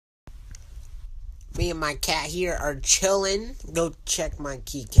Me and my cat here are chilling. Go check my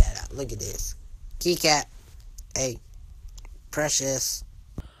kitty cat out. Look at this. Kitty cat. Hey, precious.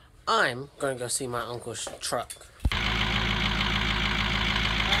 I'm going to go see my uncle's truck.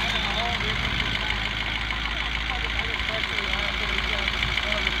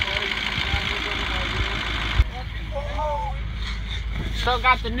 Still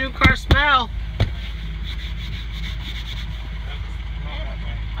got the new car smell.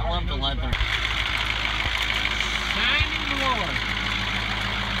 I love the leather. Shining glory.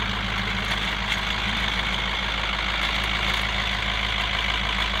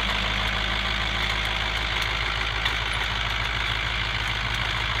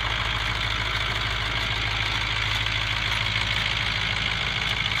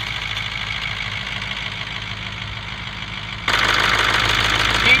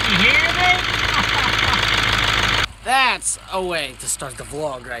 That's a way to start the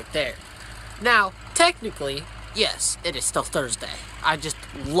vlog right there. Now, technically, yes, it is still Thursday. I just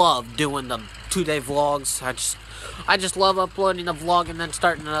love doing the 2-day vlogs. I just love uploading a vlog and then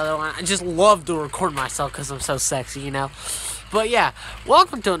starting another one. I just love to record myself because I'm so sexy, you know? But yeah,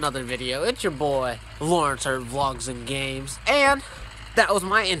 welcome to another video. It's your boy, Lawrence, or Vlogs and Games. And that was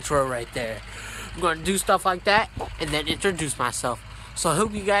my intro right there. I'm going to do stuff like that and then introduce myself. So I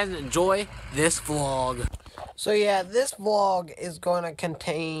hope you guys enjoy this vlog. So yeah, this vlog is going to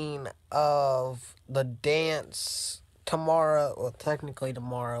contain of the dance tomorrow, well technically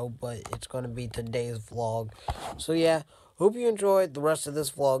tomorrow, but it's going to be today's vlog. So yeah, hope you enjoyed the rest of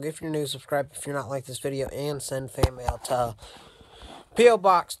this vlog. If you're new, subscribe if you're not like this video, and send fan mail to P.O.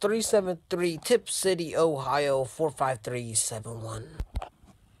 Box 373, Tip City, Ohio 45371.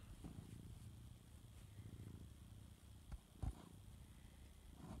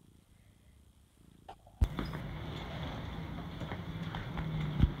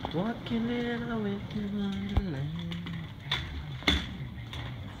 Walking in a winter wonderland.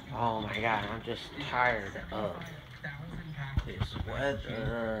 Oh my god, I'm just tired of this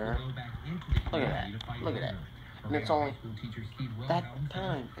weather. Look at that. Look at that. And it's only that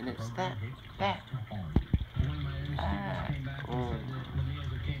time, and it's that.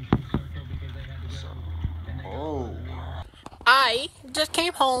 Oh. I just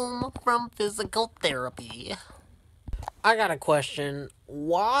came home from physical therapy. I got a question.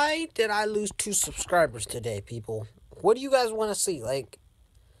 Why did I lose 2 subscribers today, people? What do you guys want to see? Like,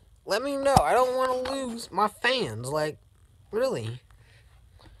 let me know. I don't want to lose my fans. Like, really.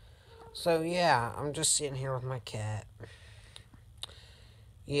 So, yeah, I'm just sitting here with my cat.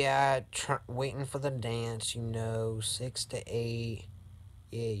 Yeah, waiting for the dance, you know, 6 to 8.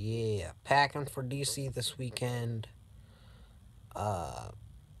 Yeah. Packing for DC this weekend.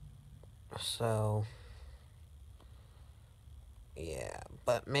 So... yeah,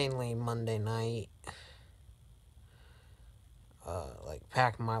 but mainly Monday night. Like,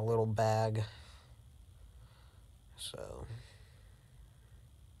 pack my little bag. So.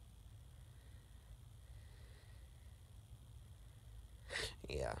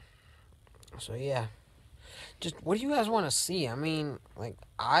 Yeah. So, yeah. Just, what do you guys want to see? I mean, like,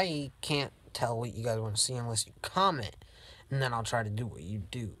 I can't tell what you guys want to see unless you comment. And then I'll try to do what you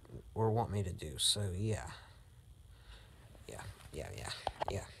do or want me to do. So, yeah. Yeah.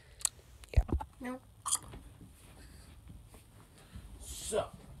 No. So,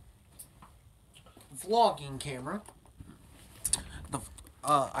 vlogging camera.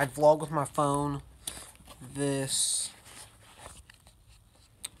 I vlog with my phone. This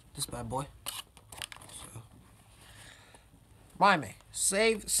bad boy. So, mind me,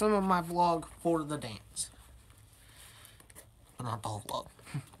 save some of my vlog for the dance, but not the whole vlog.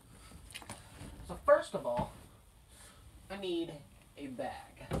 So first of all, I need a bag.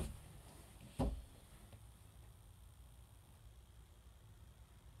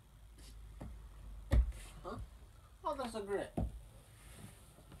 Huh? Oh, that's a grip.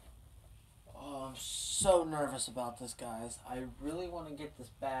 Oh, I'm so nervous about this, guys. I really want to get this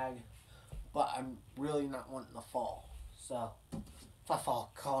bag, but I'm really not wanting to fall. So, if I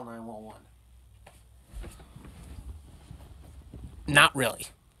fall, call 911. Not really.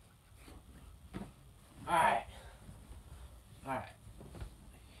 Alright.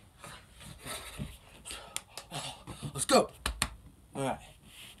 Let's go. Alright.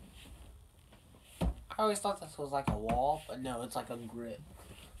 I always thought this was like a wall, but no, it's like a grip.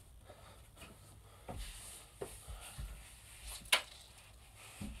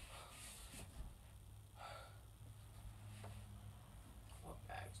 What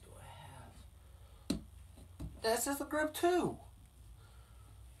bags do I have? This is the grip too.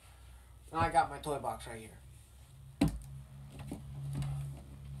 And I got my toy box right here.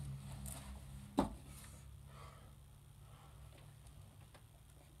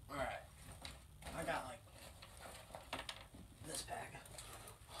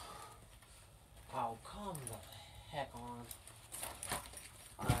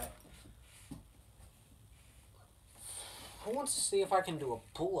 wants to see if I can do a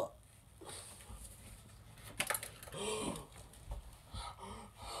pull-up.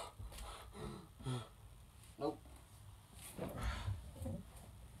 Nope.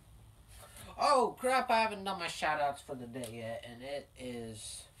 Oh, crap, I haven't done my shout-outs for the day yet, and it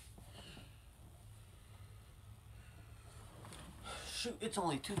is... Shoot, it's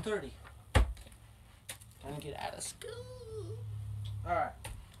only 2:30. Time to get out of school. Alright.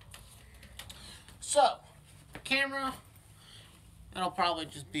 So, camera, it'll probably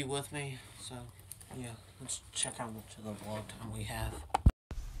just be with me, so, yeah, let's check how much of the vlog time we have.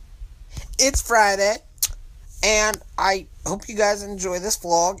 It's Friday, and I hope you guys enjoy this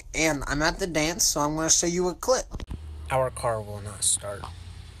vlog, and I'm at the dance, so I'm going to show you a clip. Our car will not start,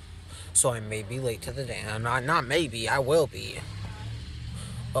 so I may be late to the dance. Not maybe, I will be.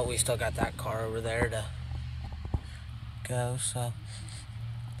 But we still got that car over there to go, so I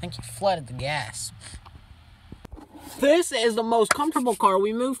think he flooded the gas. This is the most comfortable car.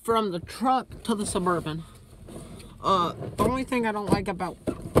 We moved from the truck to the Suburban. The only thing I don't like about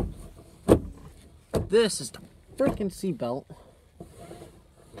this is the freaking seatbelt.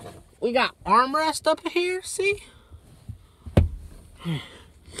 We got armrest up here, see?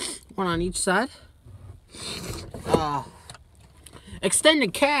 One on each side.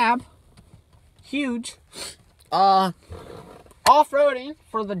 Extended cab. Huge. Off-roading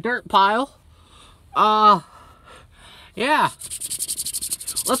for the dirt pile. Yeah.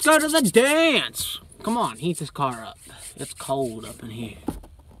 Let's go to the dance. Come on, heat this car up. It's cold up in here.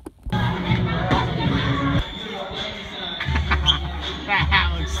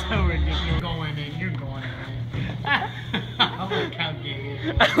 That looks so ridiculous. You're going in, you're going in. Look how gay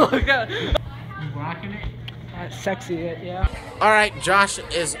it is. Look at you rocking it? That's sexy, yeah. Alright, Josh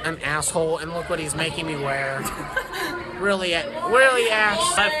is an asshole, and look what he's making me wear. Really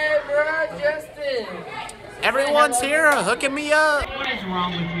ass. Hey, bro, Justin. Everyone's here hooking me up. What is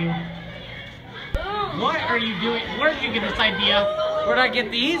wrong with you? What are you doing? Where did you get this idea? Where'd I get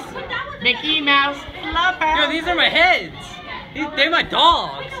these? Mickey Mouse Clubhouse. Yo, these are my heads. They're my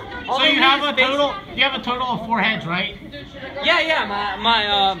dogs. So you have a total. You have a total of 4 heads, right? Yeah,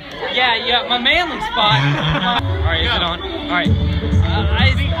 my manly spot. All right, is it on? All right.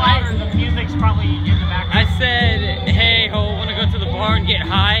 The music's probably in the background. I said, hey ho, wanna go to the bar and get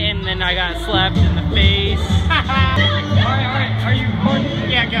high, and then I got slapped in the face. All right. Are you recording?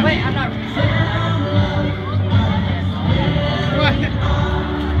 Yeah, go. Wait, I'm not.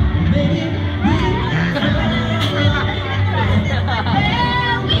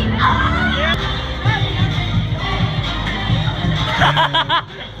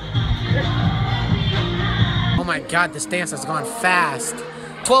 Oh my god, this dance has gone fast.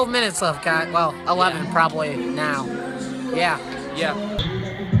 12 minutes left, guys. Well, 11 probably now. Yeah.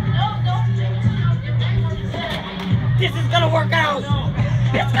 This is gonna work out.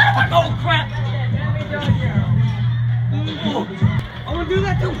 It's gonna work. Oh crap! Oh, I wanna do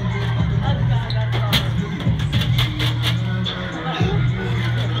that too.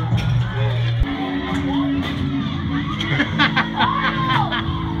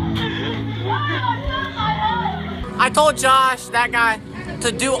 I told Josh, that guy,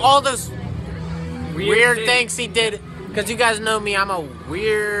 to do all those weird things he did. Because you guys know me, I'm a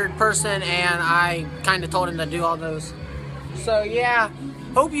weird person, and I kind of told him to do all those. So, yeah.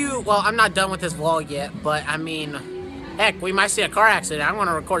 Hope you... Well, I'm not done with this vlog yet, but, I mean... Heck, we might see a car accident. I want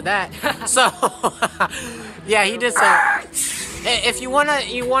to record that. So, yeah, he did say... If you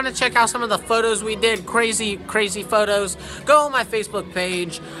wanna check out some of the photos we did, crazy photos, go on my Facebook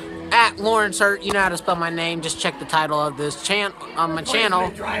page. At Lawrence Hurt, you know how to spell my name. Just check the title of this on my channel.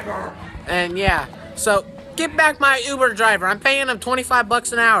 Driver. And yeah, so get back my Uber driver. I'm paying him 25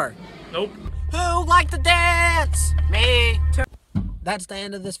 bucks an hour. Nope. Who like to dance? Me. That's the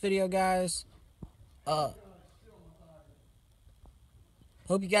end of this video, guys. Hope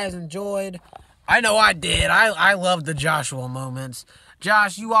you guys enjoyed. I know I did. I love the Joshua moments.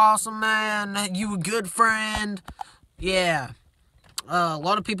 Josh, you awesome, man. You a good friend. Yeah. A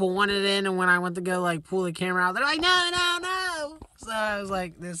lot of people wanted in, and when I went to go like pull the camera out, they're like, no. So I was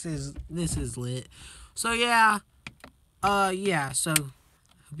like, this is lit. So yeah, so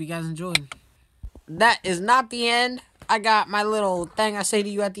hope you guys enjoyed. That is not the end. I got my little thing I say to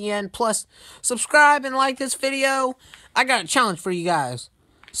you at the end. Plus, subscribe and like this video. I got a challenge for you guys.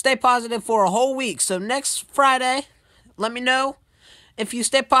 Stay positive for a whole week. So next Friday, let me know if you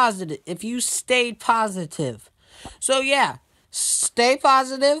stay positive. If you stayed positive. So yeah. Stay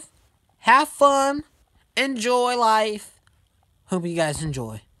positive, have fun, enjoy life. Hope you guys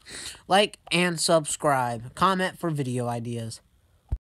enjoy. Like and subscribe. Comment for video ideas.